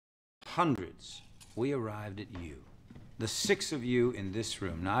hundreds, we arrived at you. The 6 of you in this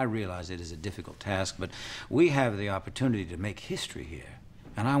room. Now, I realize it is a difficult task, but we have the opportunity to make history here,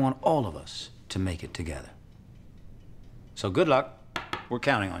 and I want all of us to make it together. So good luck. We're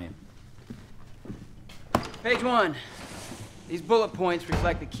counting on you. Page 1. These bullet points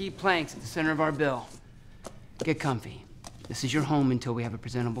reflect the key planks at the center of our bill. Get comfy. This is your home until we have a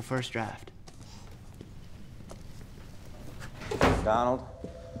presentable first draft. Donald,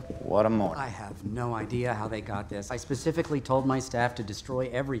 what a morning. I have no idea how they got this. I specifically told my staff to destroy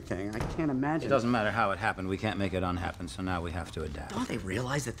everything. I can't imagine. It doesn't matter how it happened. We can't make it unhappen, so now we have to adapt. Don't they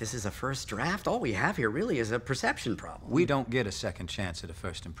realize that this is a first draft? All we have here really is a perception problem. We don't get a second chance at a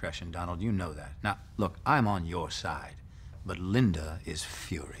first impression, Donald. You know that. Now, look, I'm on your side, but Linda is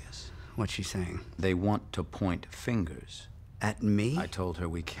furious. What's she saying? They want to point fingers. At me? I told her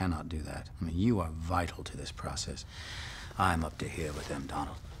we cannot do that. I mean, you are vital to this process. I'm up to here with them,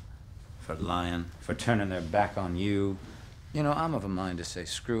 Donald. For lying, for turning their back on you. You know, I'm of a mind to say,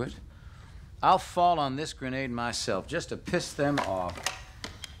 screw it. I'll fall on this grenade myself just to piss them off.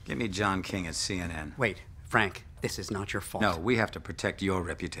 Give me John King at CNN. Wait, Frank, this is not your fault. No, we have to protect your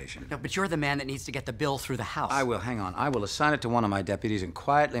reputation. No, but you're the man that needs to get the bill through the House. I will, hang on. I will assign it to one of my deputies and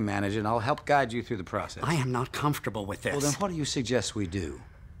quietly manage it, and I'll help guide you through the process. I am not comfortable with this. Well, then what do you suggest we do?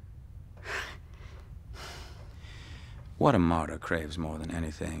 What a martyr craves more than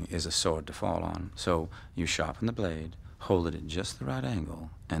anything is a sword to fall on. So you sharpen the blade, hold it at just the right angle,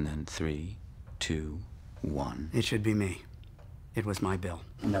 and then 3, 2, 1. It should be me. It was my bill.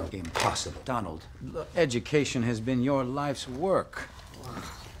 No, impossible. Donald, look, education has been your life's work.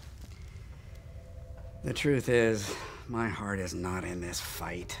 The truth is, my heart is not in this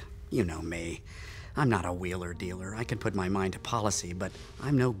fight. You know me. I'm not a wheeler dealer. I can put my mind to policy, but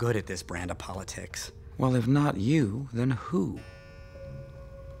I'm no good at this brand of politics. Well, if not you, then who?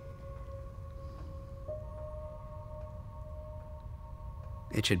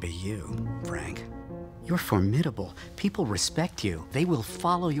 It should be you, Frank. You're formidable. People respect you. They will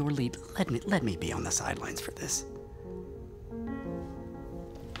follow your lead. Let me be on the sidelines for this.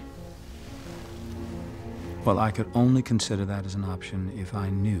 Well, I could only consider that as an option if I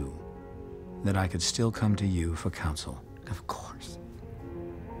knew that I could still come to you for counsel. Of course.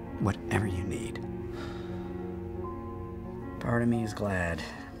 Whatever you need. Part of me is glad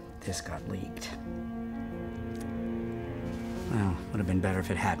this got leaked. Well, would have been better if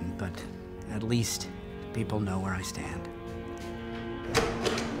it hadn't, but at least people know where I stand.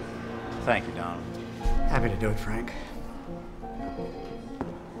 Thank you, Donald. Happy to do it, Frank.